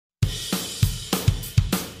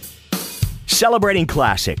celebrating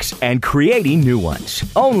classics and creating new ones.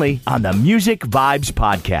 Only on the Music Vibes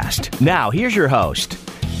Podcast. Now, here's your host,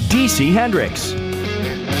 DC Hendrix.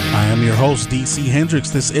 I am your host, DC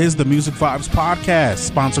Hendrix. This is the Music Vibes Podcast,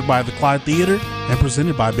 sponsored by the Clyde Theater and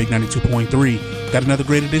presented by Big 92.3. Got another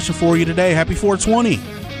great edition for you today. Happy 420.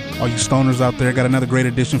 All you stoners out there, got another great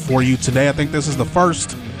edition for you today. I think this is the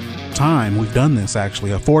first time we've done this,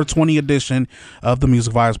 actually, a 420 edition of the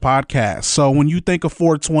Music Vibes Podcast. So when you think of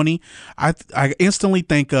 420, I instantly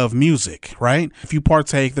think of music, right? If you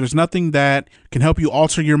partake, there's nothing that can help you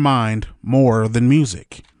alter your mind more than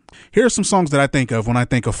music. Here are some songs that I think of when I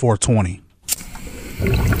think of 420.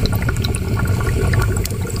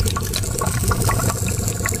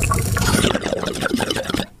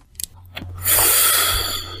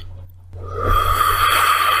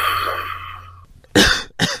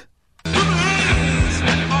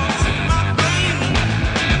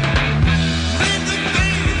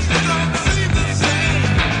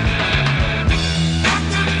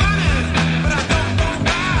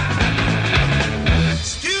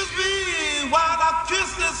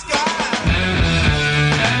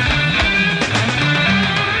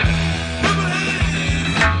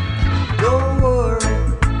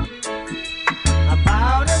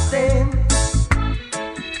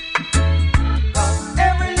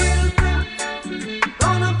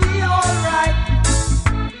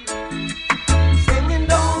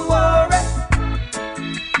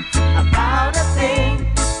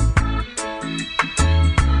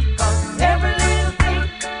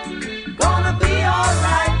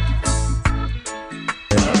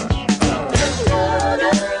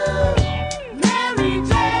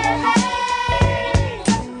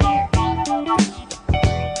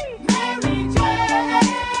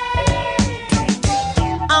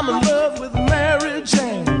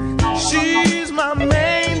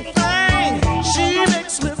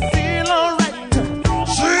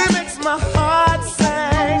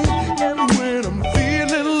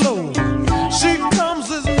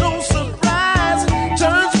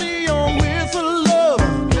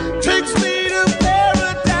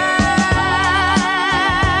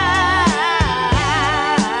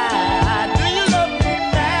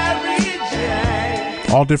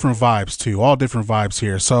 All different vibes too, all different vibes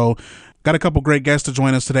here. So got a couple great guests to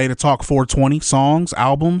join us today to talk 420 songs,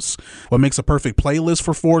 albums, what makes a perfect playlist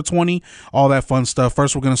for 420, all that fun stuff.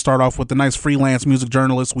 First, we're going to start off with the nice freelance music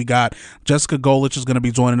journalist. We got Jessica Golich is going to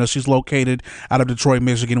be joining us. She's located out of Detroit,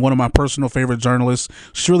 Michigan, one of my personal favorite journalists.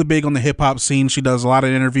 She's really big on the hip hop scene. She does a lot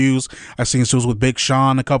of interviews. I've seen she was with Big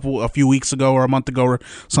Sean a few weeks ago or a month ago or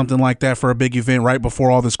something like that for a big event right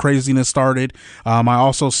before all this craziness started. I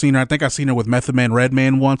also seen her, I think I've seen her with Method Man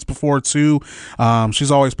Redman once before too.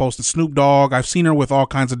 She's always posted Snoop Dogg. I've seen her with all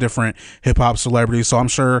kinds of different hip hop celebrities, so I'm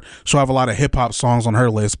sure she'll have a lot of hip hop songs on her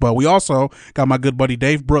list. But we also got my good buddy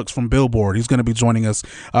Dave Brooks from Billboard. He's going to be joining us.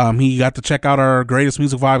 He got to check out our greatest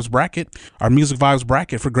Music Vibes bracket,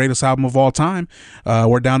 for greatest album of all time.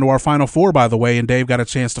 We're down to our final four, by the way, and Dave got a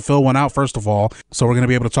chance to fill one out first of all. So we're going to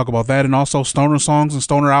be able to talk about that and also stoner songs and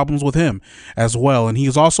stoner albums with him as well. And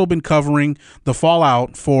he's also been covering the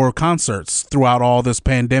fallout for concerts throughout all this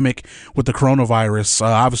pandemic with the coronavirus.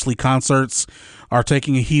 Obviously, concerts are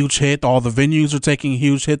taking a huge hit. All the venues are taking a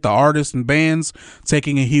huge hit. The artists and bands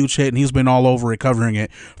taking a huge hit, and he's been all over it covering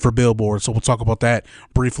it for Billboard. So we'll talk about that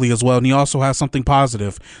briefly as well. And he also has something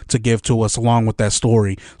positive to give to us along with that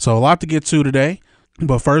story. So a lot to get to today.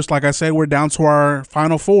 But first, like I said, we're down to our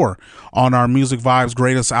final four on our Music Vibes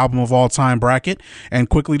greatest album of all time bracket. And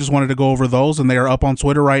quickly just wanted to go over those, and they are up on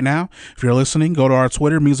Twitter right now. If you're listening, go to our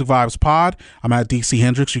Twitter, Music Vibes Pod. I'm at DC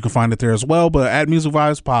Hendrix. You can find it there as well. But at Music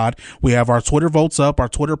Vibes Pod, we have our Twitter votes up, our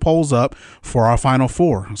Twitter polls up for our final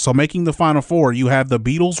four. So making the final four, you have the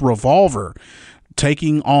Beatles' Revolver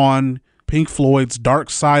taking on Pink Floyd's Dark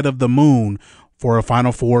Side of the Moon for a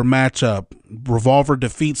Final Four matchup. Revolver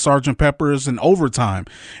defeats Sgt. Pepper's in overtime.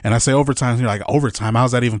 And I say overtime, and you're like, overtime?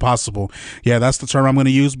 How's that even possible? Yeah, that's the term I'm going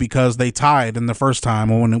to use because they tied in the first time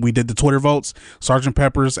when we did the Twitter votes. Sgt.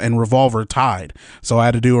 Pepper's and Revolver tied. So I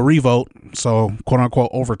had to do a revote. So quote unquote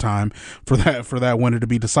overtime for that winner to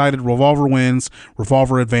be decided. Revolver wins.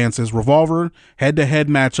 Revolver advances. Revolver head-to-head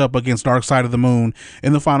matchup against Dark Side of the Moon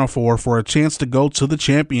in the Final Four for a chance to go to the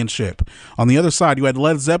championship. On the other side, you had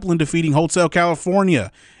Led Zeppelin defeating Hotel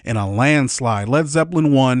California in a landslide. Led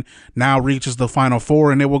Zeppelin 1 now reaches the Final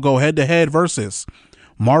Four, and it will go head-to-head versus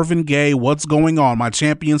Marvin Gaye, What's Going On? My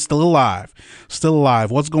Champion Still Alive. Still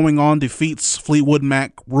Alive. What's Going On defeats Fleetwood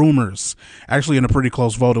Mac, Rumors. Actually, in a pretty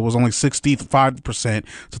close vote. It was only 65%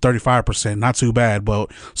 to 35%. Not too bad.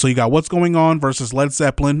 But so you got What's Going On versus Led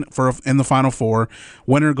Zeppelin in the Final Four.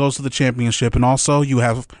 Winner goes to the championship. And also you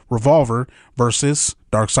have Revolver versus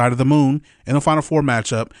Dark Side of the Moon in the Final Four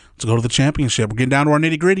matchup to go to the championship. We're getting down to our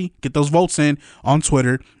nitty gritty. Get those votes in on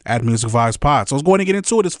Twitter at Music Vibes Pod. So let's go ahead and get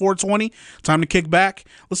into it. It's 420. Time to kick back.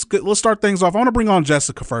 Let's start things off. I want to bring on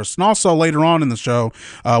Jessica first, and also later on in the show,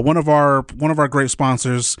 one of our great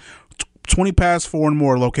sponsors, 20 Past 4 and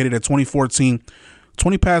More, located at 20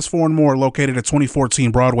 Past 4 and More, located at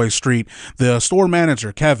 2014 Broadway Street. The store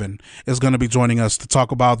manager, Kevin, is going to be joining us to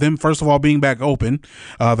talk about them, first of all, being back open.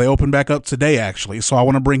 They opened back up today, actually. So I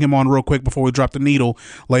want to bring him on real quick before we drop the needle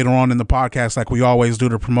later on in the podcast, like we always do,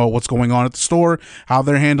 to promote what's going on at the store, how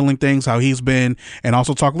they're handling things, how he's been, and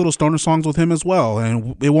also talk a little stoner songs with him as well.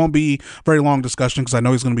 And it won't be a very long discussion because I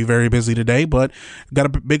know he's going to be very busy today, but got a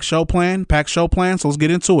big show plan, packed show plan. So let's get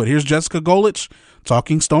into it. Here's Jessica Golich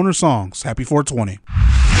talking stoner songs. Happy 420.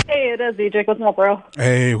 Hey, it is DJ. What's up, bro?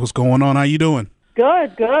 Hey, what's going on? How you doing?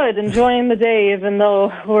 Good. Enjoying the day, even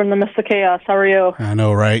though we're in the midst of chaos. How are you? I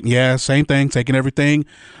know, right? Yeah, same thing. Taking everything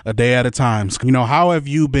a day at a time. You know, how have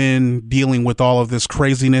you been dealing with all of this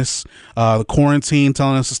craziness? The quarantine,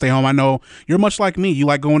 telling us to stay home. I know you're much like me. You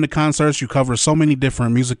like going to concerts. You cover so many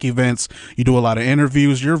different music events. You do a lot of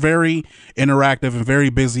interviews. You're very interactive and very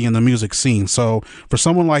busy in the music scene. So for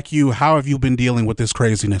someone like you, how have you been dealing with this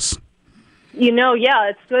craziness? You know, yeah,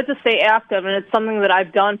 it's good to stay active, and it's something that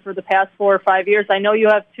I've done for the past 4 or 5 years. I know you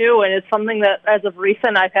have too, and it's something that, as of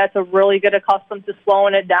recent, I've had to really get accustomed to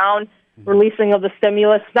slowing it down, releasing of the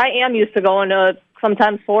stimulus. I am used to going to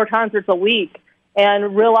sometimes 4 concerts a week,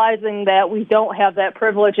 and realizing that we don't have that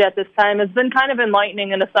privilege at this time has been kind of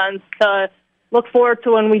enlightening in a sense to look forward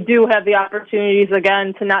to when we do have the opportunities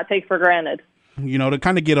again to not take for granted. You know, to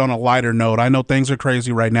kind of get on a lighter note, I know things are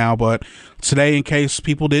crazy right now, but today, in case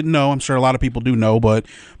people didn't know, I'm sure a lot of people do know, but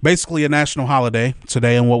basically a national holiday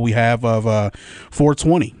today, and what we have of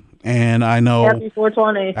 420. And I know, happy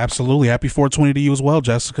 420. Absolutely. Happy 420 to you as well,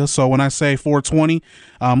 Jessica. So when I say 420,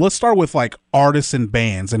 let's start with like artists and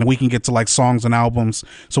bands, and we can get to like songs and albums.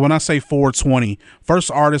 So when I say 420, first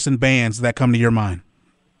artists and bands that come to your mind.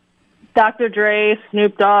 Dr. Dre,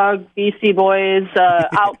 Snoop Dogg, Beastie Boys,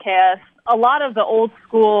 Outkast. A lot of the old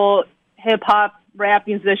school hip-hop rap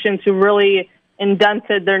musicians who really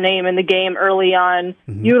indented their name in the game early on,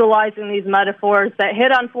 utilizing these metaphors that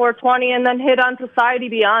hit on 420 and then hit on society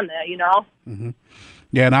beyond that, you know? Mm-hmm.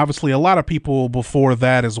 Yeah, and obviously a lot of people before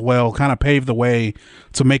that as well kind of paved the way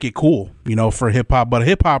to make it cool, you know, for hip-hop. But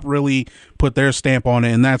hip-hop really put their stamp on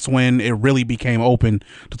it, and that's when it really became open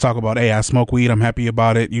to talk about, hey, I smoke weed, I'm happy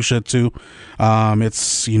about it, you should too.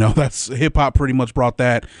 It's, you know, that's hip-hop pretty much brought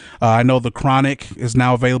that. I know The Chronic is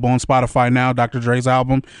now available on Spotify now, Dr. Dre's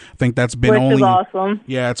album. I think that's been Which is awesome.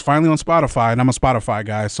 Yeah, it's finally on Spotify, and I'm a Spotify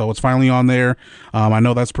guy, so it's finally on there. I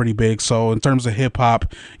know that's pretty big. So in terms of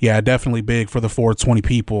hip-hop, yeah, definitely big for the 420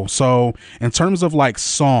 people. So in terms of like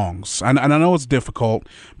songs, and I know it's difficult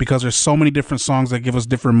because there's so many different songs that give us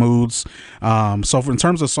different moods. So in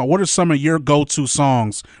terms of song, what are some of your go-to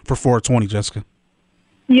songs for 420, Jessica?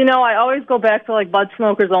 You know, I always go back to like Bud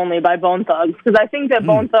Smokers Only by Bone Thugs, because I think that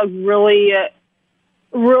Bone Thugs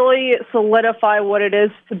really solidify what it is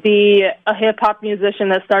to be a hip-hop musician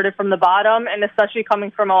that started from the bottom, and especially coming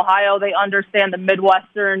from Ohio, they understand the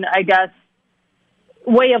Midwestern, I guess,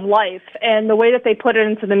 way of life, and the way that they put it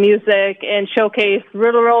into the music and showcase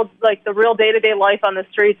real like the real day-to-day life on the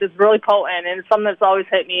streets is really potent, and it's something that's always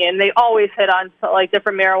hit me. And they always hit on like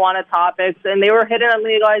different marijuana topics, and they were hitting on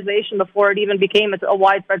legalization before it even became a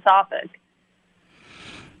widespread topic.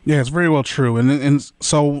 Yeah, it's very well true. And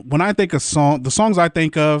so when I think of the songs I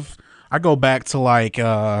think of, I go back to like, you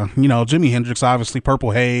know, Jimi Hendrix, obviously, Purple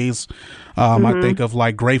Haze. I think of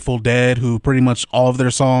like Grateful Dead, who pretty much all of their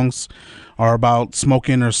songs are about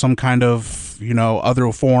smoking or some kind of, you know,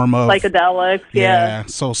 other form of psychedelics. Yeah.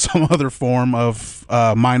 So some other form of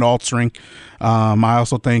mind altering. I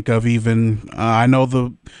also think of even, I know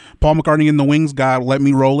the Paul McCartney and the Wings got Let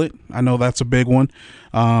Me Roll It. I know that's a big one.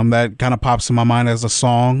 That kind of pops in my mind as a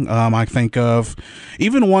song. I think of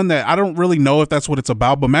even one that I don't really know if that's what it's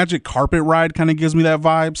about, but Magic Carpet Ride kind of gives me that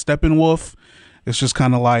vibe. Steppenwolf. It's just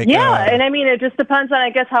kind of like... Yeah, and I mean, it just depends on, I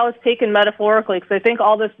guess, how it's taken metaphorically, because I think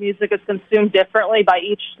all this music is consumed differently by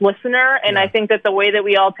each listener, and I think that the way that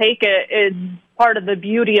we all take it is part of the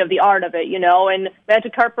beauty of the art of it, you know, and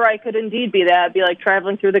Magic Carpet Ride could indeed be that. It'd be like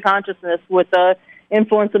traveling through the consciousness with the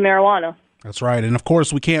influence of marijuana. That's right, and of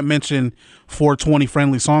course, we can't mention 420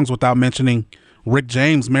 friendly songs without mentioning Rick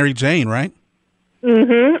James, Mary Jane, right?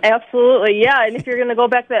 Absolutely, yeah. And if you're going to go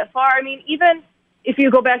back that far, I mean, even if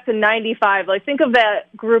you go back to 95, like think of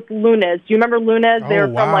that group Lunas. Do you remember Lunas? They were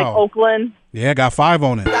from like Oakland. Yeah, got 5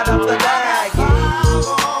 on it.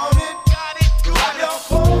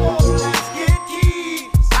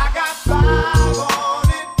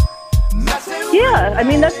 Yeah, I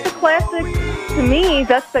mean, that's the classic, to me,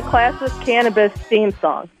 that's the classic Cannabis theme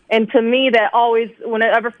song. And to me, that always,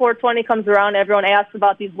 whenever 420 comes around, everyone asks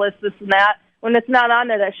about these lists, this and that. When it's not on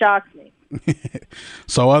there, that shocks me.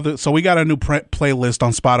 So we got a new playlist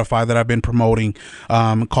on Spotify that I've been promoting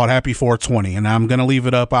called Happy 420, and I'm gonna leave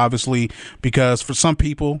it up obviously because for some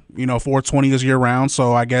people, 420 is year round,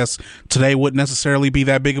 so I guess today wouldn't necessarily be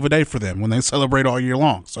that big of a day for them when they celebrate all year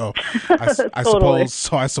long. So Totally.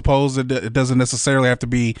 I suppose it doesn't necessarily have to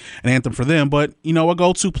be an anthem for them, but a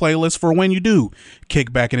go-to playlist for when you do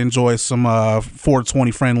kick back and enjoy some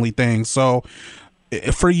 420 friendly things. So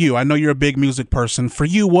for you, I know you're a big music person. For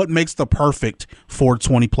you, what makes the perfect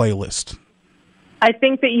 420 playlist? I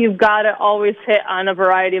think that you've got to always hit on a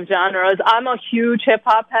variety of genres. I'm a huge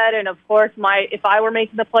hip-hop head, and of course, if I were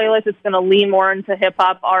making the playlist, it's going to lean more into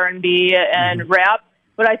hip-hop, R&B, and rap.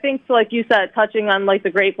 But I think, like you said, touching on like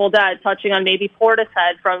the Grateful Dead, touching on maybe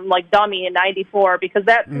Portishead from like Dummy in '94, because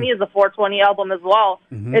that to me is a 420 album as well.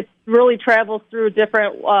 It really travels through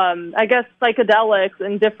different, I guess, psychedelics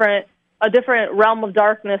and a different realm of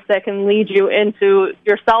darkness that can lead you into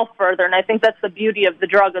yourself further. And I think that's the beauty of the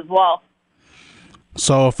drug as well.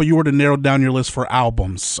 So if you were to narrow down your list for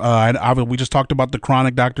albums, we just talked about The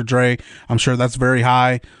Chronic, Dr. Dre. I'm sure that's very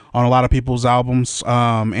high on a lot of people's albums.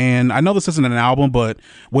 And I know this isn't an album, but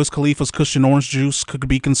Wiz Khalifa's Cushion Orange Juice could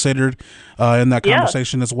be considered in that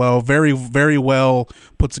conversation as well. Very, very well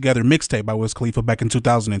put together mixtape by Wiz Khalifa back in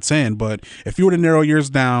 2010. But if you were to narrow yours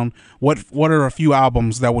down, what are a few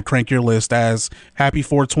albums that would crank your list as Happy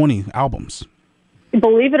 420 albums?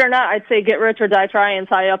 Believe it or not, I'd say Get Rich or Die Trying's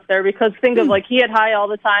high up there because think of like he had High All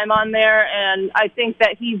the Time on there, and I think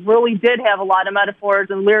that he really did have a lot of metaphors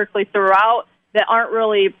and lyrically throughout that aren't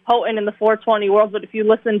really potent in the 420 world, but if you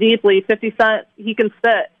listen deeply, 50 Cent, he can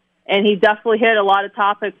spit, and he definitely hit a lot of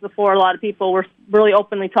topics before a lot of people were really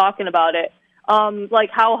openly talking about it. Like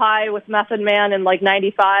How High with Method Man in like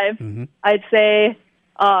 95, I'd say.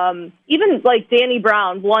 Even like Danny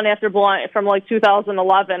Brown, Blunt After Blunt from like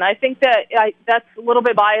 2011. I think that that's a little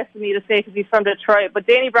bit biased to me to say because he's from Detroit, but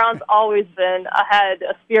Danny Brown's always been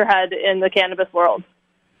a spearhead in the cannabis world.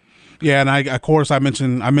 Yeah, and of course I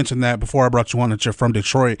mentioned that before I brought you on that you're from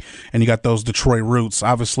Detroit and you got those Detroit roots.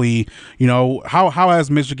 Obviously, how has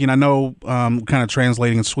Michigan? I know, kind of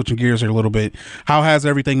translating and switching gears here a little bit. How has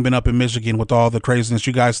everything been up in Michigan with all the craziness?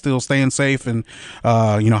 You guys still staying safe, and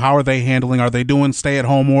how are they handling? Are they doing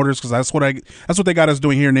stay-at-home orders? Because that's what they got us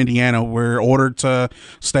doing here in Indiana. We're ordered to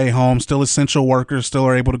stay home. Still essential workers still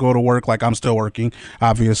are able to go to work. Like I'm still working,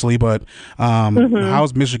 obviously, but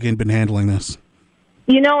how's Michigan been handling this?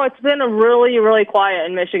 It's been really, really quiet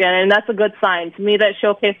in Michigan, and that's a good sign. To me, that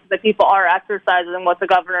showcases that people are exercising what the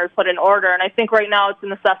governor has put in order, and I think right now it's a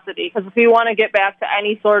necessity, because if we want to get back to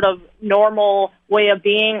any sort of normal way of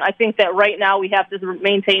being, I think that right now we have to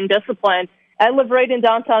maintain discipline. I live right in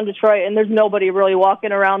downtown Detroit, and there's nobody really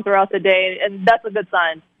walking around throughout the day, and that's a good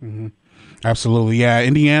sign. Mm-hmm. Absolutely. Yeah,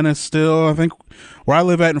 Indiana still, I think, where I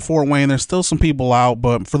live at in Fort Wayne, there's still some people out,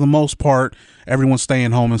 but for the most part, everyone's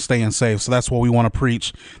staying home and staying safe. So that's what we want to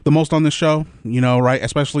preach the most on this show, right?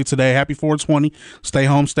 Especially today. Happy 420. Stay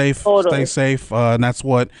home, stay safe. And that's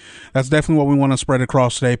definitely what we want to spread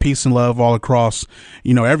across today. Peace and love all across,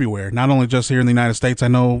 everywhere. Not only just here in the United States. I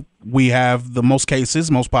know we have the most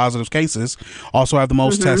positive cases, also have the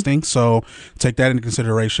most testing. So take that into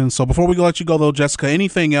consideration. So before we let you go though, Jessica,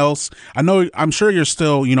 anything else? I'm sure you're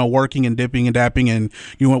still, working and dipping and dapping and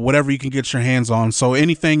whatever you can get your hands on. So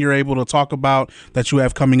anything you're able to talk about that you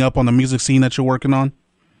have coming up on the music scene that you're working on?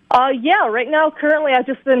 Yeah, right now, currently, I've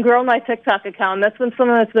just been growing my TikTok account. That's been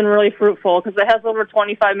something that's been really fruitful because it has over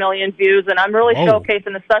 25 million views, and I'm really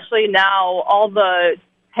showcasing, especially now, all the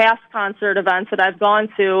past concert events that I've gone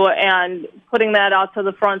to and putting that out to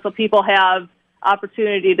the front so people have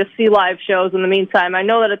opportunity to see live shows in the meantime. I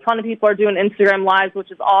know that a ton of people are doing Instagram Lives, which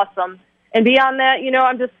is awesome. And beyond that,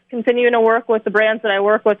 I'm just continuing to work with the brands that I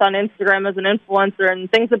work with on Instagram as an influencer, and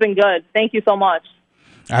things have been good. Thank you so much.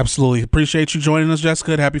 Absolutely. Appreciate you joining us,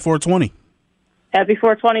 Jessica. Happy 420. Happy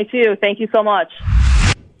 420, too. Thank you so much.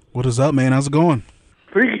 What is up, man? How's it going?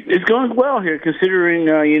 It's going well here, considering,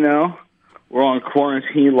 we're on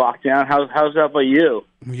quarantine lockdown. How's that by you?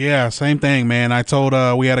 Yeah, same thing, man. I told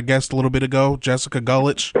we had a guest a little bit ago, Jessica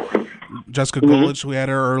Gullich. Jessica Gulich. We had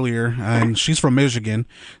her earlier, and she's from Michigan.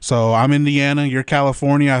 So I'm Indiana. You're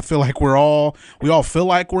California. I feel like we all feel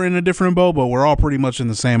like we're in a different boat, but we're all pretty much in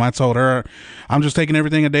the same. I told her, I'm just taking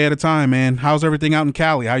everything a day at a time, man. How's everything out in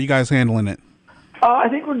Cali? How you guys handling it? I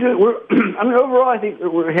think we're doing. I mean, overall, I think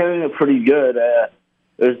we're handling it pretty good.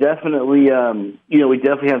 There's definitely, we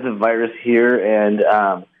definitely have the virus here, and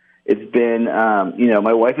it's been,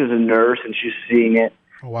 my wife is a nurse, and she's seeing it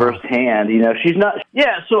firsthand. She's not.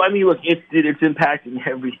 Yeah. So I mean, look, it's impacting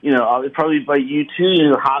every. Probably by you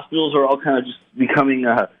too. Hospitals are all kind of just becoming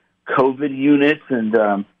COVID units, and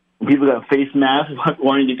people got face masks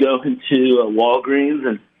wanting to go into Walgreens,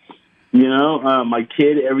 and my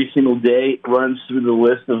kid every single day runs through the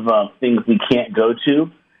list of things we can't go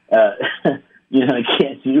to. I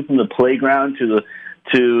can't do, from the playground to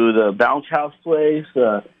the bounce house place.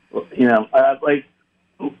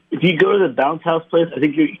 If you go to the bounce house place, I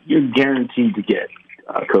think you're guaranteed to get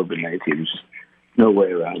COVID-19. There's just no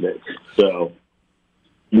way around it. So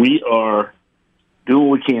we are doing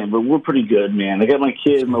what we can, but we're pretty good, man. I got my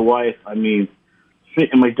kid, my wife, and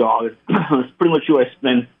my dog. It's pretty much who I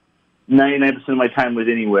spend 99% of my time with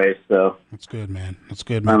anyway. So that's good, man.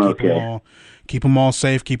 Keep them all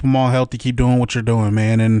safe, keep them all healthy, keep doing what you're doing,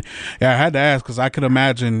 man. And yeah, I had to ask because I could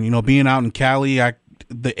imagine, being out in Cali,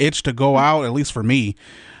 the itch to go out, at least for me,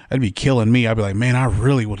 that'd be killing me. I'd be like, man, I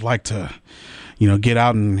really would like to, get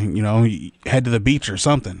out and, head to the beach or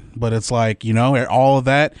something. But it's like, all of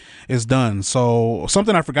that is done. So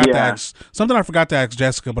something I forgot to ask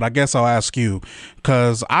Jessica, but I guess I'll ask you,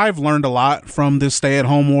 because I've learned a lot from this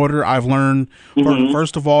stay-at-home order. I've learned,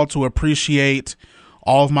 first of all, to appreciate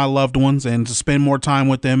all of my loved ones and to spend more time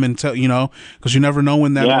with them until, because you never know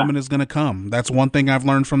when that moment is going to come. That's one thing I've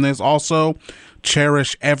learned from this. Also,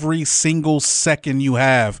 cherish every single second you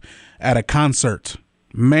have at a concert.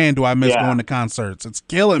 Man, do I miss going to concerts. It's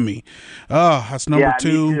killing me. Oh, that's number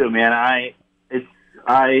two. Me too, man. I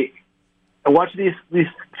watch these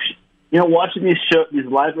watching these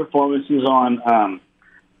live performances on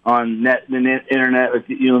the internet, like,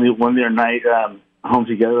 one day or night, Home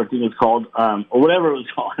Together, I think it's called, or whatever it was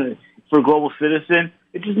called, for Global Citizen.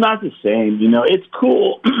 It's just not the same. It's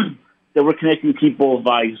cool that we're connecting people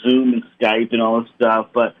via Zoom and Skype and all that stuff,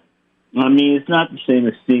 but I mean, it's not the same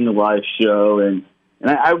as seeing a live show, and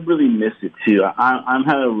I really miss it too. I'm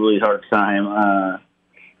having a really hard time,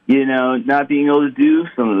 not being able to do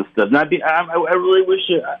some of the stuff. I really wish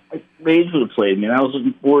Rage would have played, man. I was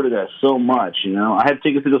looking forward to that so much. I had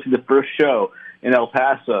tickets to go see the first show in El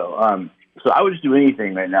Paso. So I would just do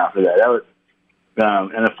anything right now for that.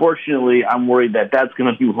 And unfortunately, I'm worried that that's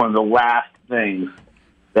going to be one of the last things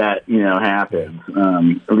that happens.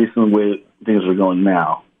 At least in the way things are going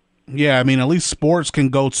now. Yeah, I mean, at least sports can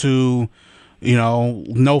go to,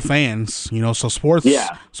 no fans, so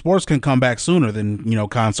sports can come back sooner than,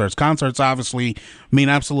 concerts. Concerts obviously mean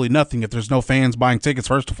absolutely nothing if there's no fans buying tickets,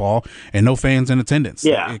 first of all, and no fans in attendance.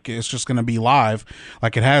 Yeah. It's just going to be live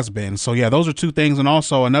like it has been. So yeah, those are two things. And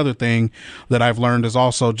also another thing that I've learned is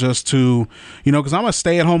also just to, because I'm a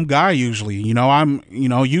stay-at-home guy usually,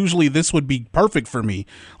 usually this would be perfect for me.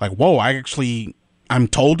 Like, whoa, I'm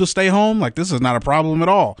told to stay home. Like, this is not a problem at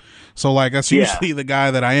all. So, like, that's usually the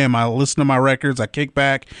guy that I am. I listen to my records. I kick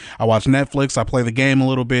back. I watch Netflix. I play the game a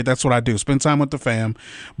little bit. That's what I do. Spend time with the fam.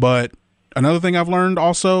 But another thing I've learned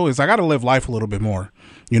also is I got to live life a little bit more.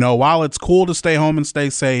 While it's cool to stay home and stay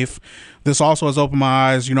safe, this also has opened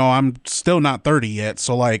my eyes. I'm still not 30 yet.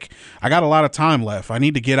 So, like, I got a lot of time left. I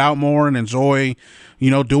need to get out more and enjoy,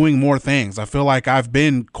 doing more things. I feel like I've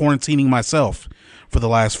been quarantining myself for the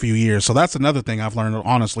last few years. So that's another thing I've learned,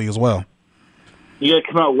 honestly, as well. You got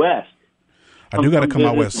to come out west. I do got to come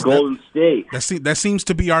out west. Golden State. That seems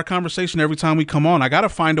to be our conversation every time we come on. I got to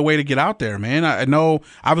find a way to get out there, man. I know,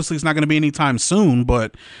 obviously, it's not going to be anytime soon,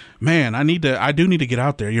 but man, I do need to get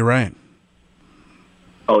out there. You're right.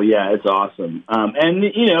 Oh yeah, it's awesome. And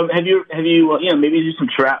have you maybe do some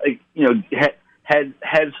traffic,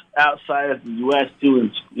 head outside of the U.S. too,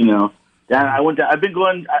 and I've been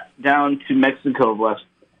going down to Mexico the last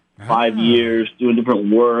 5 years, doing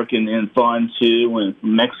different work and fun too. And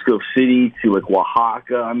from Mexico City to like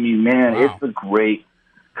Oaxaca. I mean, man, It's a great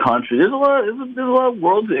country. There's a lot of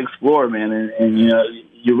world to explore, man. And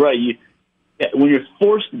you're right. When you're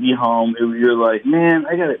forced to be home, you're like, man,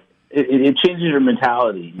 I got it. It changes your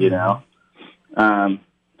mentality,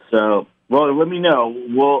 So Well, let me know.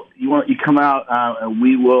 You come out and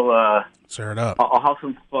we will tear it up. I'll have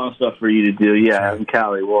some fun stuff for you to do. Yeah, in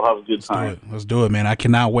Cali, we'll have a good time. Let's do it, man. I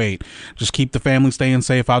cannot wait. Just keep the family staying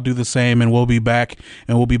safe. I'll do the same, and we'll be back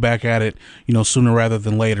at it, sooner rather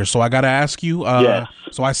than later. So I got to ask you. Yes.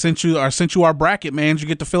 So I sent you our bracket, man. Did you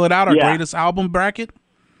get to fill it out? Our greatest album bracket.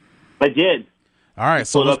 I did. All right,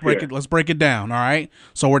 so let's break it down. All right,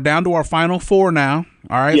 so we're down to our final four now.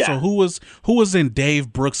 All right, so who was in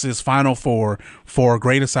Dave Brooks's final four for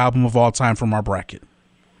greatest album of all time from our bracket?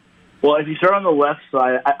 Well, if you start on the left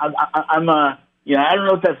side, I'm I don't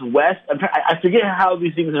know if that's west. I forget how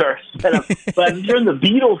these things are set up. But if you turn the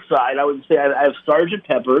Beatles side, I would say I have Sgt.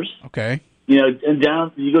 Pepper's. Okay. And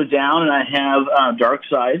down you go down, and I have Dark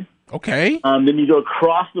Side. Okay. Then you go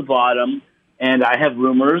across the bottom, and I have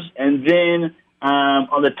Rumors, and then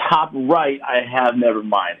on the top right, I have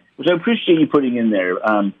Nevermind, which I appreciate you putting in there.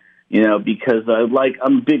 Because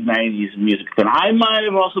I'm a big '90s music fan. I might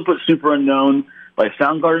have also put Super Unknown by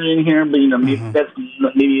Soundgarden in here, but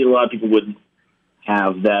maybe a lot of people wouldn't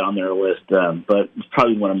have that on their list. But it's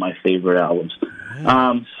probably one of my favorite albums.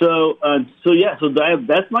 Yeah. So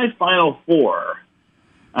that's my final four.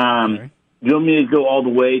 Okay. Do you want me to go all the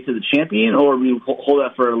way to the champion, or we hold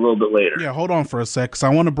that for a little bit later? Yeah, hold on for a sec, because I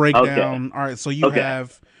want to break down. All right, so you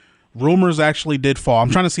have Rumors actually did fall. I'm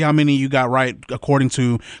trying to see how many you got right according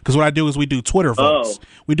to, because what I do is we do Twitter votes.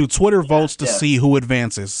 We do Twitter votes to see who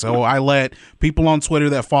advances. So I let people on Twitter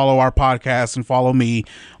that follow our podcast and follow me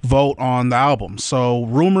vote on the album. So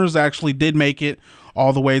Rumors actually did make it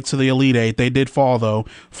all the way to the Elite Eight. They did fall, though.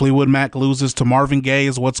 Fleetwood Mac loses to Marvin Gaye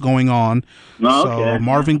is What's Going On. So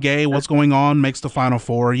Marvin Gaye, What's Going On, makes the final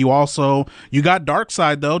four. You got Dark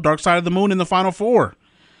Side, though. Dark Side of the Moon in the final four.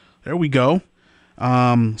 There we go.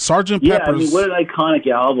 Sgt. Pepper's. What an iconic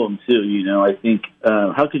album, too. I think,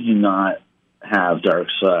 how could you not have Dark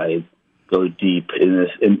Side go deep in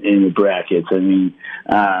the brackets? I mean,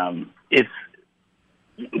 it's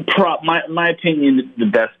my opinion, the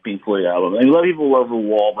best Pink Floyd album. A lot of people love The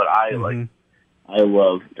Wall, but I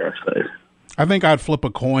love Dark Side. I think I'd flip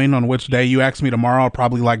a coin on which day. You ask me tomorrow, I'll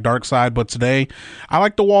probably like Dark Side, but today I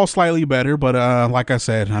like The Wall slightly better. But like I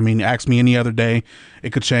said, ask me any other day,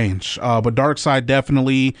 it could change. But Dark Side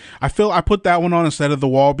definitely, I feel I put that one on instead of The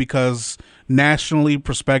Wall because nationally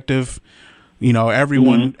perspective,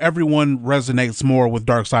 everyone resonates more with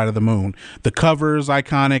Dark Side of the Moon. The cover is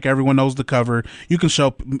iconic. Everyone knows the cover. You can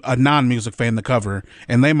show a non-music fan the cover,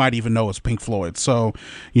 and they might even know it's Pink Floyd. So,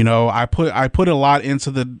 I put a lot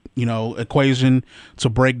into the equation to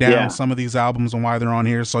break down some of these albums and why they're on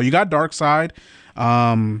here. So you got Dark Side.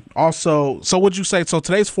 Also, so what'd you say? So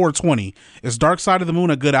today's 420. Is Dark Side of the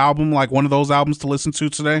Moon a good album? Like one of those albums to listen to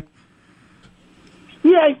today?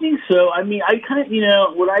 Yeah, I think so. I kind of,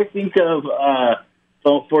 when I think of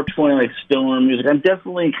 420, like stoner music, I'm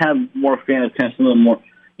definitely kind of more a fan of some of the more,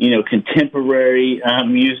 contemporary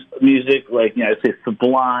music, like, I'd say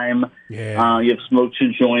Sublime. Yeah. You have Smoke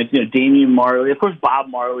Two Joints, Damian Marley, of course, Bob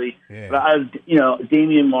Marley. Yeah. But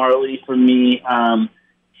Damian Marley for me.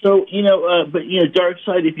 But Dark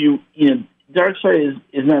Side, Dark Side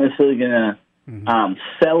is not necessarily going to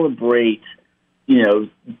celebrate,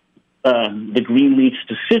 the Greenleaf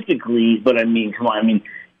specifically, but come on,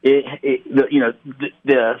 the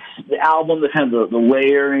album, the kind of the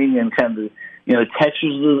layering and kind of the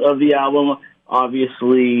textures of the album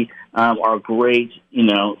obviously are great,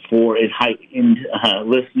 for heightened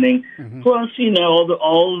listening. Mm-hmm. Plus,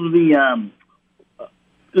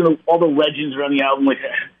 all the legends around the album, like.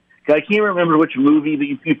 I can't remember which movie, but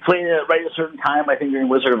you played it right at a certain time. I think during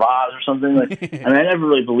Wizard of Oz or something. I never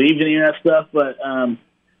really believed in any of that stuff, but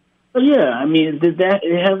yeah, did that?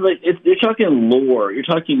 It have you're talking lore. You're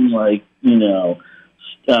talking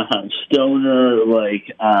stoner,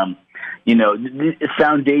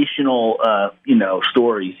 foundational,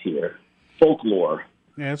 stories here, folklore.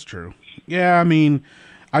 Yeah, that's true. Yeah,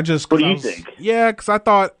 I just. What do you think? Yeah, because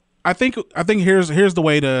I think here's the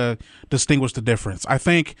way to distinguish the difference. I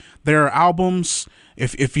think there are albums,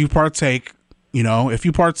 if you partake,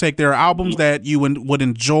 there are albums that you would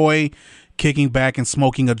enjoy kicking back and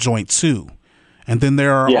smoking a joint too. And then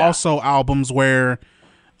there are also albums where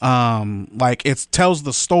it tells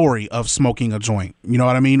the story of smoking a joint, you know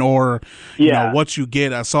what I mean? Or what you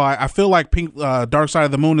get. So I feel like Dark Side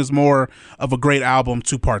of the Moon is more of a great album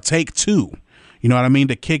to partake to. You know what I mean?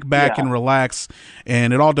 To kick back and relax.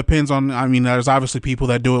 And it all depends on, there's obviously people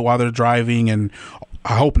that do it while they're driving, and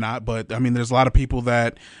I hope not, but there's a lot of people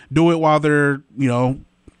that do it while they're,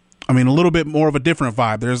 a little bit more of a different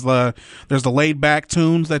vibe. There's the laid back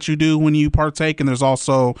tunes that you do when you partake, and there's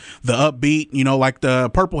also the upbeat, like the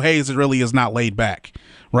Purple Haze, it really is not laid back,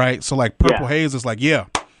 right? So like Purple Haze is like, yeah,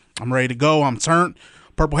 I'm ready to go. I'm turned.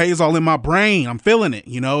 Purple Haze all in my brain. I'm feeling it.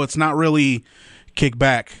 It's not really kick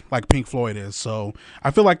back like Pink Floyd is. So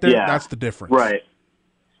I feel like that's the difference. Right.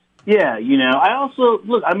 Yeah, I also,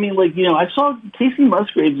 look, I mean, like, I saw Casey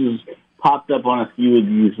Musgraves has popped up on a few of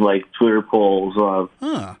these, like, Twitter polls of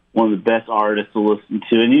one of the best artists to listen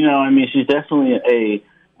to. And, I mean, she's definitely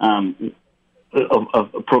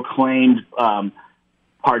a proclaimed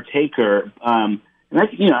partaker. And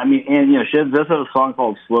that's, I mean, and, she does have a song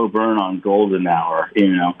called Slow Burn on Golden Hour,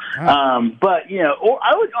 But, or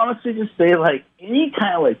I would honestly just say, like, any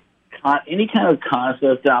kind of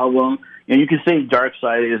concept album. You can say Dark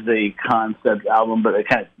Side is a concept album, but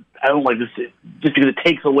I don't like this just because it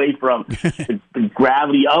takes away from the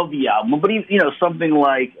gravity of the album. But something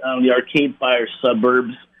like the Arcade Fire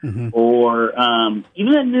Suburbs, or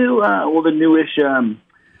even the newish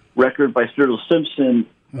record by Sturgill Simpson,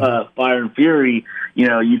 Fire and Fury.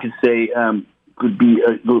 You could say could be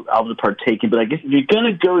a good album to partake in. But I guess if you're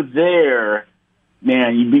gonna go there,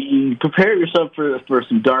 man, you prepare yourself for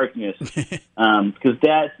some darkness, because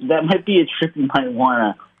that might be a trip you might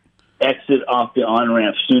want to exit off the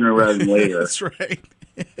on-ramp sooner rather than later. That's right.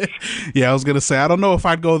 Yeah, I was gonna say I don't know if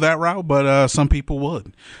I'd go that route, but some people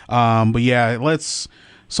would. But yeah,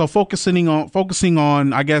 so focusing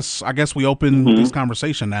on I guess we open this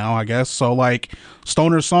conversation now. I guess so. Like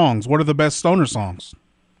stoner songs. What are the best stoner songs?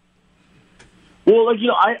 Well, like,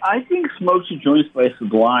 I think Smoke Your Joints by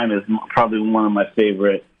Sublime is probably one of my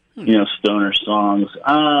favorite, stoner songs.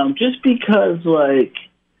 Just because, like,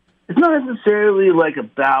 it's not necessarily, like,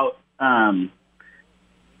 about,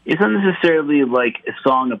 it's not necessarily, like, a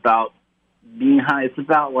song about being high. It's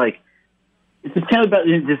about, like, it's kind of about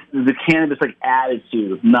just the cannabis, like,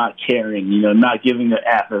 attitude of not caring, not giving an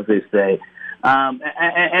F, as they say. And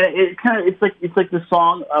it kind of, it's like the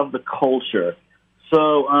song of the culture.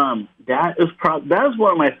 So that is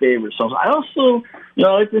one of my favorite songs. I also, I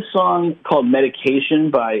like this song called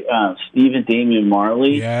 "Medication" by Steve and Damian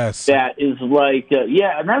Marley. Yes, that is like,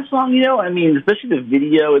 and that song, I mean, especially the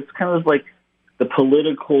video, it's kind of like the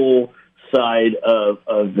political side of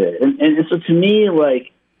it, and so to me,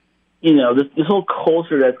 like, this whole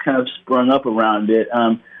culture that's kind of sprung up around it.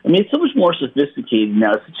 I mean, it's so much more sophisticated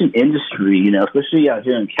now. It's such an industry, especially out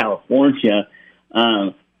here in California.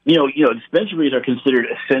 Dispensaries are considered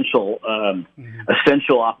essential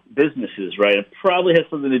businesses, right? It probably has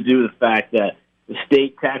something to do with the fact that the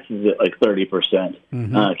state taxes it like 30%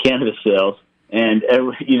 cannabis sales, and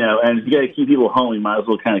and if you got to keep people home, you might as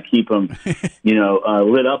well kind of keep them,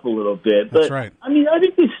 lit up a little bit. But that's right. I mean, I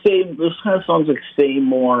think those kind of songs like say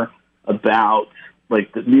more about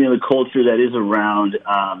like the culture that is around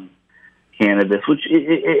cannabis, which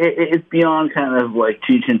it's beyond kind of like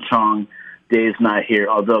Cheech and Chong Dave's Not Here,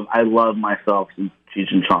 although I love myself some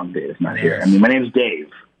Cheech and Chong Dave's Not Here. I mean, my name's Dave.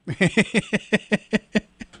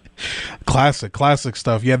 Classic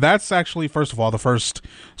stuff. Yeah, that's actually, first of all, the first,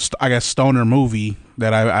 I guess, stoner movie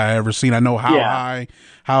that I ever seen. I know How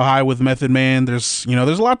High with Method Man. There's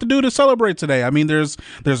a lot to do to celebrate today. I mean, there's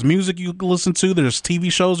music you can listen to. There's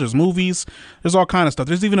TV shows. There's movies. There's all kind of stuff.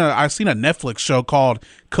 There's even I've seen a Netflix show called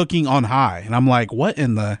Cooking on High, and I'm like, what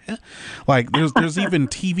in the hell? Like, there's even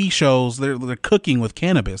TV shows. They're cooking with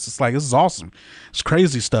cannabis. It's like, this is awesome. It's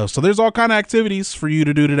crazy stuff. So there's all kind of activities for you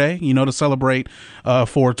to do today, to celebrate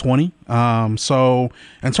 420. So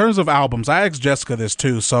in terms of albums, I asked Jessica this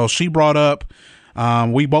too. So she brought up.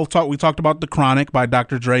 We talked about The Chronic by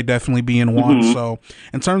Dr. Dre definitely being one. So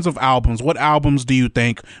in terms of albums, what albums do you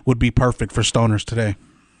think would be perfect for stoners today?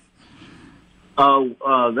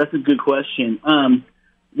 Oh, that's a good question.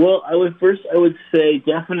 Well, I would say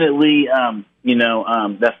definitely,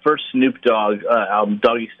 that first Snoop Dogg album,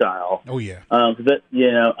 Doggy Style. Oh yeah.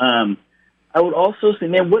 I would also say,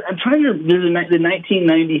 man, there's the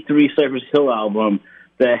 1993 Cypress Hill album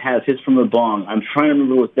that has Hits from the Bong. I'm trying to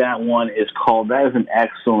remember what that one is called. That is an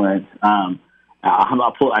excellent. I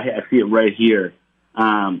see it right here.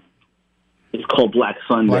 It's called Black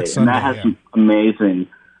Sunday, and that has some amazing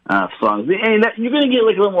songs. And you're going to get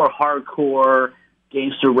like a little more hardcore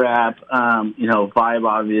gangster rap, vibe,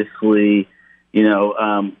 obviously,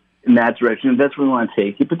 in that direction. That's where we want to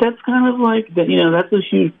take it. But that's kind of like that. That's a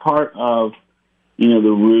huge part of the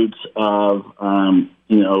roots of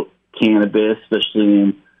cannabis,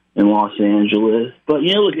 especially in Los Angeles. But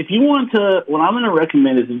look, if you want to, what I'm going to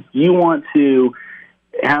recommend is if you want to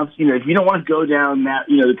have, if you don't want to go down that,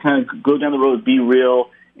 to kind of go down the road, be real,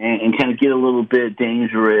 and kind of get a little bit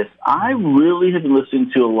dangerous. I really have been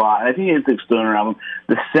listening to a lot. I think it's the Stoner album,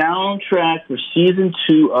 the soundtrack for season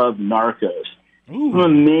 2 of Narcos. Some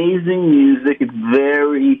amazing music. It's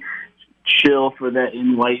very chill for for that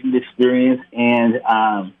enlightened experience, and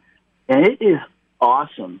it is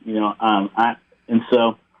awesome, and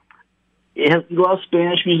so it has a lot of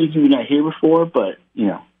Spanish music you've not heard before, but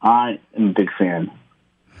I am a big fan.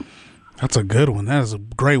 That's a good one. That is a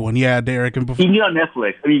great one. Yeah, Derek. And you can get it on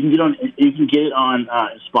Netflix. I mean, you can get it on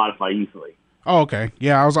Spotify easily. Oh, okay.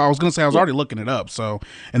 Yeah, I was going to say I was already looking it up. So,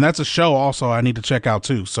 and that's a show also I need to check out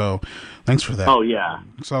too. So, thanks for that. Oh yeah.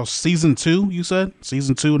 So season 2, you said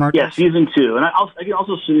season 2 in our yeah, season 2, and I can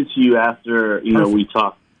also send it to you after we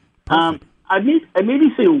talk. Perfect. I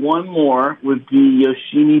maybe say one more would be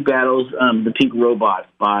Yoshimi Battles the Pink Robot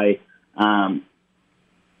by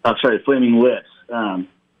Flaming Lips.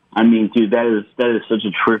 I mean, dude, that is such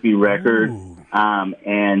a trippy record. Ooh. And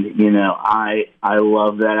I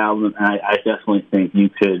love that album, and I definitely think you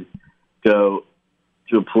could go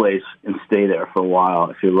to a place and stay there for a while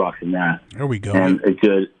if you're rocking that. There we go. And a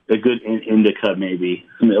good indica maybe,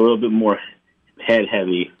 a little bit more head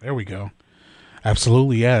heavy. There we go.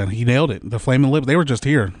 Absolutely, yeah. He nailed it. The Flaming Lips, they were just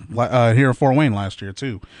here in Fort Wayne last year,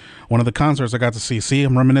 too. One of the concerts I got to see. See,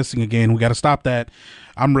 I'm reminiscing again. We got to stop that.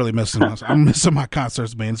 I'm really missing I'm missing my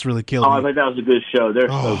concerts, man. It's really killing me. I think that was a good show. They're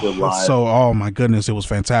so good live. Oh, my goodness. It was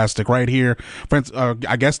fantastic. Right here,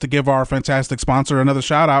 I guess to give our fantastic sponsor another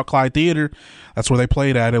shout-out, Clyde Theater. That's where they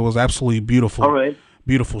played at. It was absolutely beautiful. All right.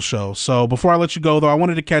 Beautiful show. So before I let you go, though, I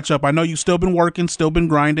wanted to catch up. I know you've still been working, still been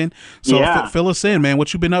grinding. So fill us in, man.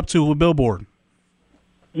 What you been up to with Billboard?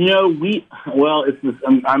 I'm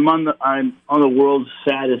on the world's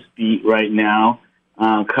saddest beat right now,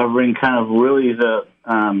 covering kind of really the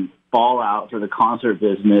fallout for the concert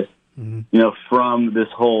business, from this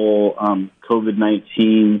whole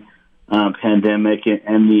COVID-19 pandemic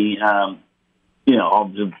and the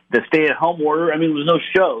the stay-at-home order. I mean, there's no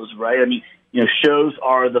shows, right? I mean, shows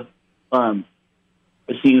are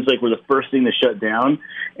it seems like we're the first thing to shut down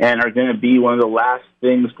and are going to be one of the last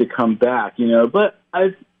things to come back, but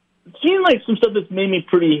I've seen like some stuff that's made me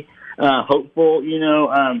pretty hopeful,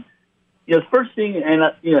 the first thing,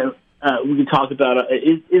 and we can talk about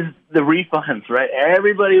is the refunds, right?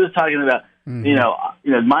 Everybody was talking about,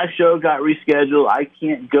 my show got rescheduled. I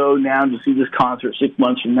can't go now to see this concert 6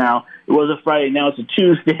 months from now. It was a Friday, now it's a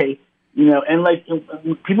Tuesday, and like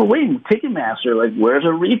people waiting, Ticketmaster, like where's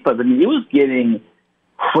a refund? I mean, it was getting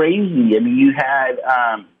crazy. I mean, you had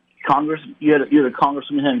you had a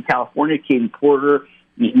congressman in California, Katie Porter,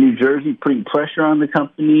 New Jersey, putting pressure on the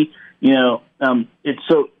company. It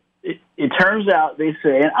turns out they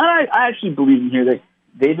say, and I actually believe in here that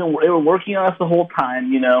they were working on us the whole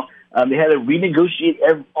time. They had to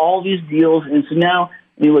renegotiate all these deals, and so now,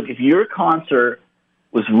 I mean, look, if your concert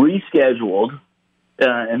was rescheduled,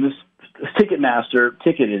 and this Ticketmaster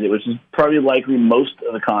ticketed it, which is probably likely most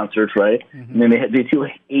of the concerts, right? Mm-hmm. And then they do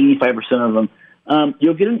like 85% of them.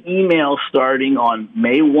 You'll get an email starting on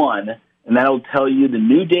May 1, and that'll tell you the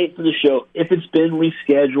new date for the show if it's been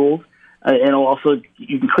rescheduled. And it'll also,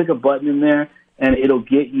 you can click a button in there, and it'll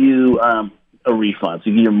get you a refund,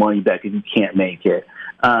 so you get your money back if you can't make it.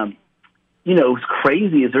 What's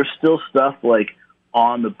crazy is there's still stuff like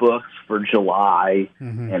on the books for July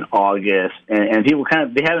and August, and people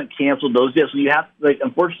they haven't canceled those yet. So you have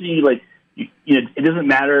unfortunately, it doesn't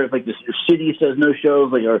matter if your city says no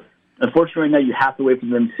shows, or unfortunately right now you have to wait for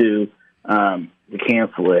them to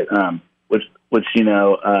cancel it, which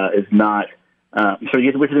is not. So you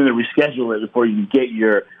have to wait for them to reschedule it before you can get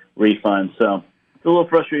your refund. So it's a little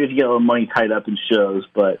frustrating if you get a little money tied up in shows,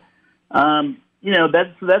 but so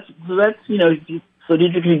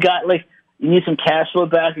if you got you need some cash flow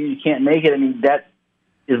back and you can't make it, I mean, that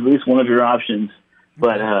is at least one of your options.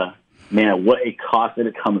 But, man, what a cost that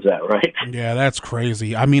it comes at, right? Yeah, that's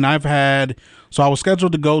crazy. I mean, I was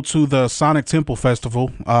scheduled to go to the Sonic Temple Festival.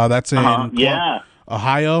 That's in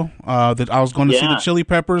Ohio. That I was going to see the Chili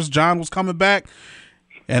Peppers. John was coming back,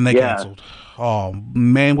 and they canceled. Oh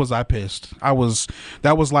man, was I pissed! That was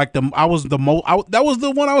the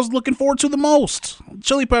one I was looking forward to the most.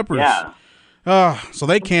 Chili Peppers. Yeah. So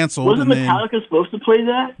they canceled. Wasn't Metallica supposed to play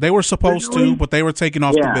that? They were supposed to, but they were taken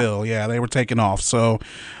off the bill. Yeah, they were taken off. So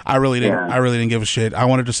I really didn't give a shit. I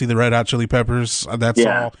wanted to see the Red Hot Chili Peppers. That's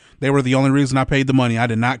all. They were the only reason I paid the money. I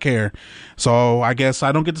did not care. So I guess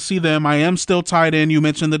I don't get to see them. I am still tied in. You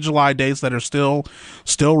mentioned the July dates that are still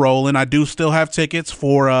rolling. I do still have tickets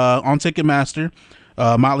for on Ticketmaster,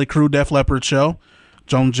 Motley Crue, Def Leppard show,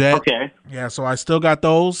 Joan Jett. Okay. Yeah, so I still got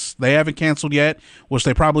those. They haven't canceled yet, which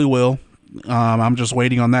they probably will. I'm just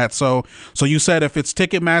waiting on that. So you said if it's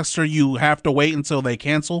Ticketmaster, you have to wait until they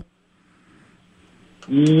cancel?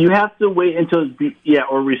 You have to wait until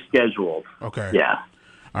or rescheduled. Okay. Yeah.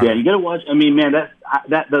 Yeah, you got to watch. I mean, man,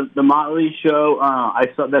 the Motley show. I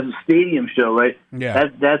saw that's a stadium show, right? Yeah,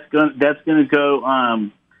 that's gonna go. I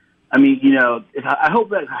mean, I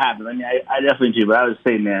hope that happens. I mean, I definitely do. But I would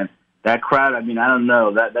say, man, that crowd. I mean, I don't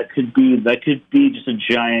know. That could be just a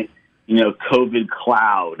giant, COVID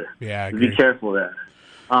cloud. Yeah, I agree. Be careful there.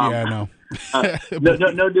 Yeah, I know.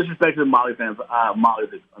 No disrespect to the Motley fans.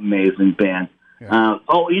 Motley's an amazing band. Yeah.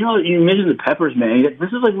 You mentioned the Peppers, man. This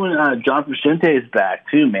is like when John Frusciante is back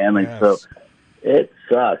too, man. Like, yes. So it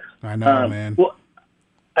sucks. I know, man. Well,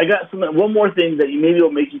 I got one more thing that maybe will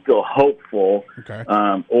make you feel hopeful, okay,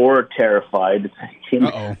 or terrified.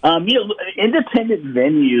 Uh-oh. Independent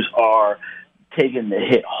venues are taking the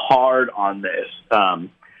hit hard on this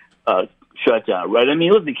shutdown, right? I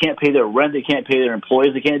mean, look, they can't pay their rent, they can't pay their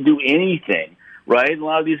employees, they can't do anything, right? And a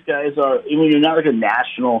lot of these guys even you're not like a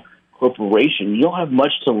national corporation, you don't have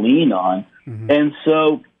much to lean on. Mm-hmm. And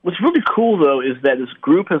so what's really cool, though, is that this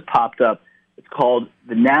group has popped up. It's called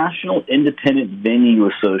the National Independent Venue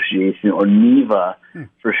Association, or NIVA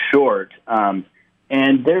for short. And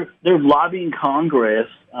they're lobbying Congress,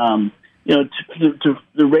 to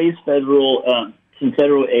raise some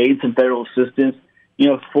federal aid, some federal assistance,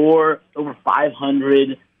 for over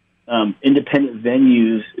 500 independent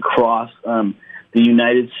venues across the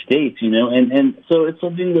United States, and so it's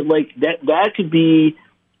something that could be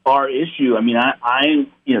our issue. I mean,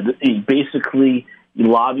 I'm basically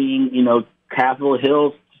lobbying, Capitol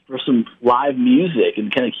Hill for some live music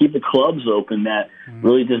and kind of keep the clubs open that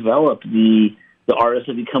really develop the artists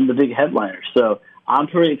that become the big headliners. So I'm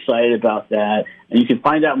pretty excited about that, and you can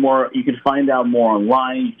find out more. You can find out more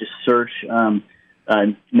online. You just search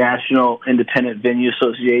National Independent Venue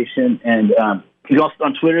Association, and you also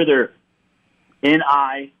on Twitter they're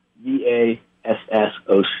NIVASSOC.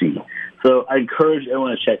 So I encourage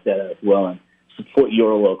everyone to check that out as well and support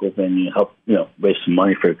your local venue and help raise some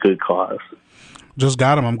money for a good cause. Just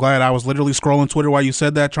got him. I'm glad. I was literally scrolling Twitter while you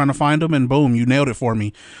said that, trying to find him, and boom, you nailed it for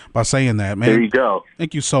me by saying that, man. There you go.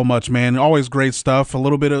 Thank you so much, man. Always great stuff. A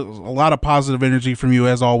lot of positive energy from you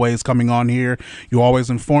as always coming on here. You always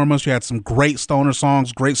inform us. You had some great stoner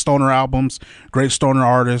songs, great stoner albums, great stoner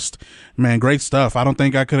artists. Man, great stuff. I don't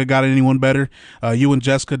think I could have got anyone better. You and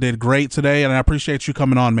Jessica did great today, and I appreciate you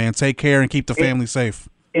coming on, man. Take care and keep the family safe.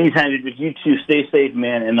 Anytime. You too. Stay safe,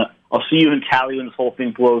 man, and I'll see you in Cali when this whole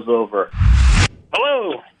thing blows over.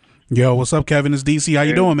 Hello. Yo, what's up, Kevin? It's DC. How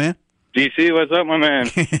you doing, man? DC, what's up, my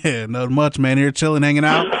man? Not much, man. Here chilling, hanging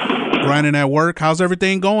out, grinding at work. How's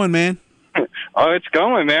everything going, man? Oh, it's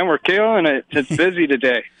going, man. We're killing it. It's busy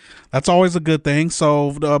today. That's always a good thing.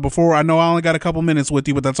 So before, I know I only got a couple minutes with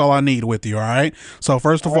you, but that's all I need with you, all right? So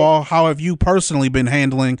first of all, how have you personally been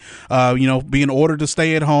handling, being ordered to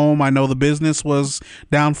stay at home? I know the business was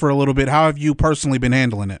down for a little bit. How have you personally been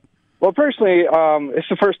handling it? Well, personally, it's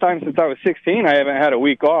the first time since I was 16 I haven't had a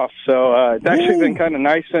week off. So it's actually been kind of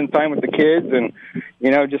nice spending time with the kids and,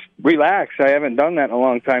 just relax. I haven't done that in a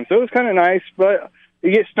long time. So it was kind of nice, but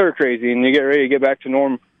you get stir crazy and you get ready to get back to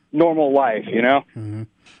normal life, Mm-hmm.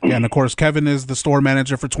 Yeah, and of course, Kevin is the store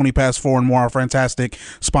manager for 20 Past 4 and More, our fantastic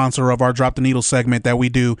sponsor of our Drop the Needle segment that we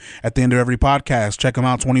do at the end of every podcast. Check them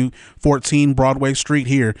out, 2014 Broadway Street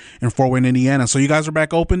here in Fort Wayne, Indiana. So you guys are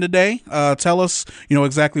back open today. Tell us,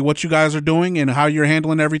 exactly what you guys are doing and how you're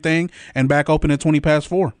handling everything, and back open at 20 Past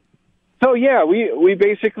 4. So, yeah, we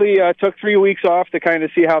basically took 3 weeks off to kind of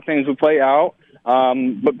see how things would play out.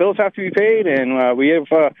 But bills have to be paid, and we have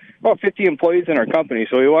about 50 employees in our company,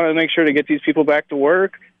 so we want to make sure to get these people back to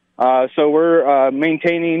work. So we're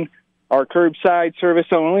maintaining our curbside service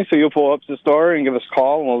only, so you'll pull up to the store and give us a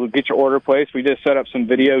call, and we'll get your order placed. We just set up some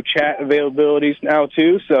video chat availabilities now,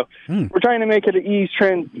 too, so we're trying to make it an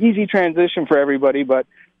easy transition for everybody, but,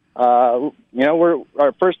 we're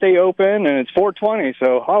our first day open, and it's 420,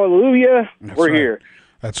 so hallelujah, we're right here.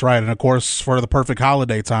 That's right. And, of course, for the perfect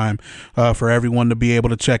holiday time for everyone to be able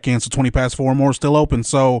to check in. So 20 Past 4 and More still open.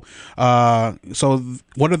 So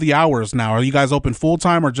what are the hours now? Are you guys open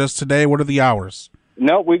full-time or just today? What are the hours?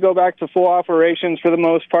 No, we go back to full operations for the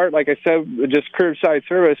most part. Like I said, just curbside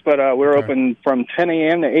service, but we're open from 10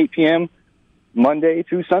 a.m. to 8 p.m. Monday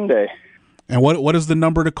to Sunday. And what is the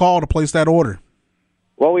number to call to place that order?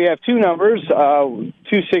 Well, we have two numbers.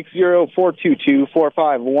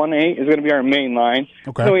 260-422-4518 is going to be our main line.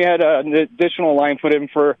 Okay. So we had an additional line put in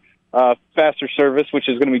for faster service, which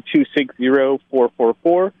is going to be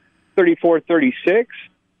 260-444-3436.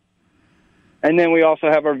 And then we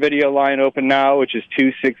also have our video line open now, which is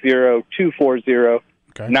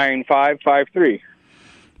 260-240-9553.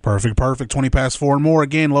 Perfect. 20 past 4 and more.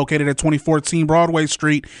 Again, located at 2014 Broadway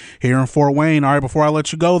Street here in Fort Wayne. All right, before I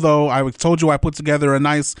let you go, though, I told you I put together a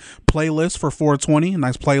nice playlist for 420, a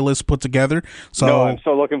nice playlist put together. So No, I'm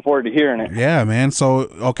so looking forward to hearing it. Yeah, man. So,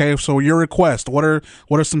 okay, so your request, what are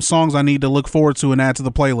some songs I need to look forward to and add to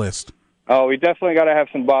the playlist? Oh, we definitely got to have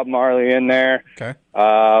some Bob Marley in there. Okay.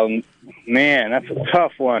 Man, that's a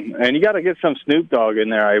tough one. And you got to get some Snoop Dogg in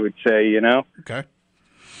there, I would say, you know? Okay.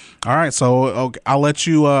 All right, so okay, I'll let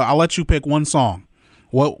you pick one song.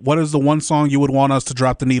 What is the one song you would want us to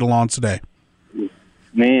drop the needle on today?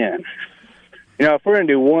 Man, you know, if we're gonna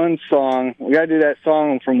do one song, we gotta do that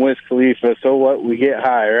song from Wiz Khalifa. So what? We get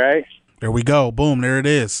high, right? There we go. Boom. There it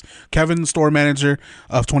is. Kevin, store manager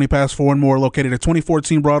of 20 past 4 and more, located at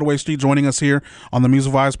 2014 Broadway Street, joining us here on the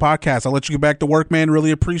Music Vibes podcast. I'll let you get back to work, man.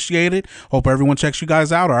 Really appreciate it. Hope everyone checks you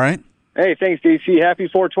guys out. All right. Hey, thanks, DC. Happy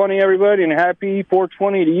 420, everybody, and happy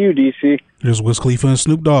 420 to you, DC. Here's Wiz Khalifa and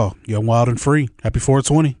Snoop Dogg. Young, Wild, and Free. Happy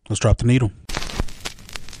 420. Let's drop the needle.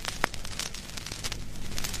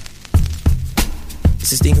 Is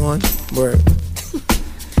this thing on? Word.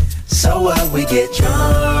 So what, we get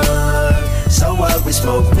drunk. So what, we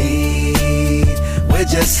smoke weed. We're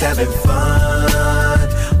just having fun.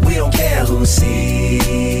 We don't care who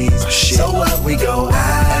sees. So what, we go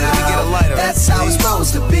out. Let me get a lighter, that's how it's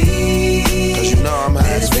supposed to be. 'Cause you know I'm high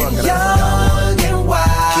as fuck. Living young and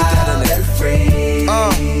wild and free.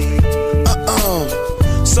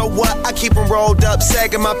 So what? I keep them rolled up,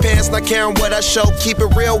 sagging my pants, not caring what I show. Keep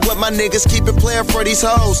it real with my niggas, keep it playing for these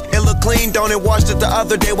hoes. It look clean, don't it? Washed it the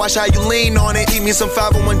other day, watch how you lean on it. Eat me some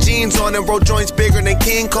 501 jeans on it, roll joints bigger than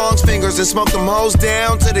King Kong's fingers, and smoke them hoes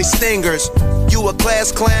down to they stingers. You a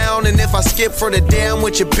class clown, and if I skip for the damn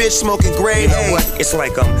with your bitch smoking grade A. You know what? It's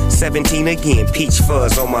like I'm 17 again, peach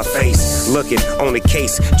fuzz on my face. Looking on the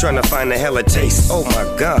case, trying to find a hella taste. Oh my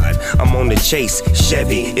God, I'm on the chase.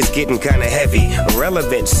 Chevy, it's getting kinda heavy.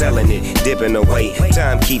 Irrelevant, selling it, dipping away.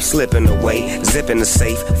 Time keeps slipping away. Zipping the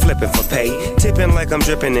safe, flipping for pay. Tipping like I'm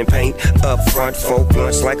dripping in paint. Up front, 4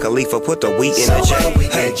 blunts like Khalifa, put the wheat in the So J. what, we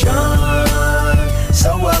get drunk.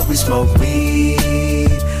 So what, we smoke weed.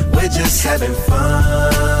 We're just having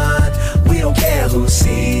fun. We don't care who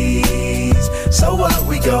sees. So what,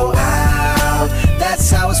 we go out.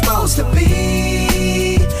 That's how it's supposed to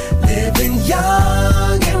be. Living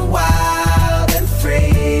young and wild and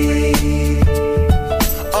free.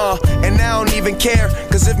 And I don't even care,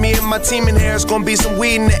 cause if me and my team in here, it's gonna be some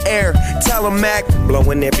weed in the air. Tell 'em, Mac.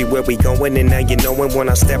 Blowing everywhere we going, and now you knowin' when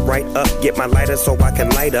I step right up. Get my lighter so I can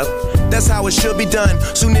light up. That's how it should be done.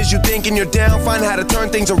 Soon as you thinking you're down, find how to turn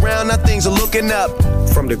things around. Now things are looking up.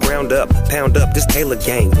 From the ground up, pound up this Taylor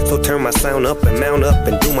gang. So turn my sound up and mount up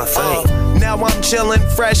and do my thing. Now I'm chillin',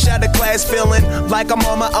 fresh out of class, feeling like I'm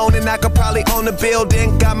on my own and I could probably own a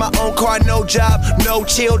building. Got my own car, no job, no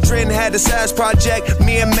children. Had a size project,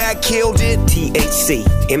 me and Mac killed it. THC,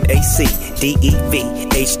 MAC, DEV,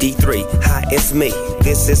 HD3. Hi, it's me.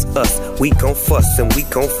 This is us. We gon' fuss and we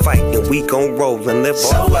gon' fight and we gon' roll and live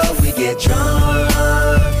So our life. what, we get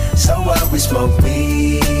drunk. So what, we smoke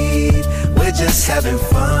weed. We're just having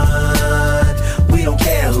fun. We don't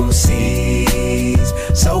care who sees.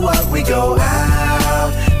 So what, we go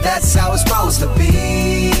out. That's how it's supposed to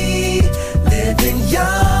be. Living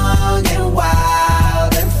young and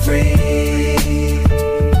wild and free.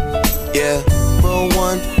 Yeah, roll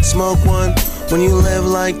one, smoke one. When you live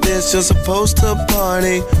like this, you're supposed to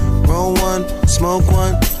party. Roll one, smoke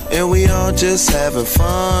one, and we all just having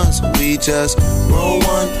fun. So we just roll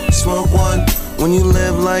one, smoke one. When you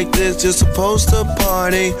live like this, you're supposed to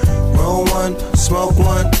party. Roll one, smoke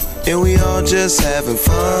one, and we all just having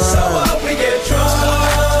fun. So what, we get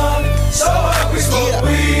drunk. So what, we smoke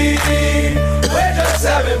weed. We're just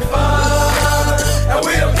having fun. And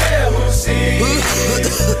we don't care who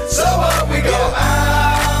sees. So what, we go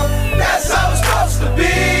out. That's how it's supposed to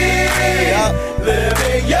be.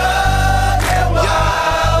 Living young and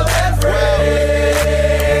wild and free.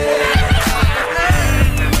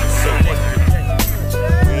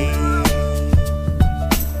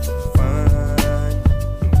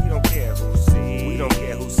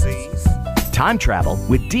 Time Travel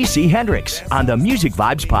with DC Hendrix on the Music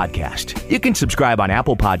Vibes podcast. You can subscribe on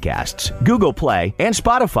Apple Podcasts, Google Play, and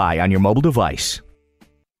Spotify on your mobile device.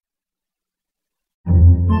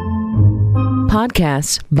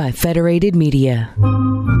 Podcasts by Federated Media.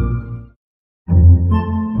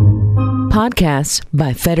 Podcasts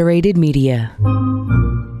by Federated Media.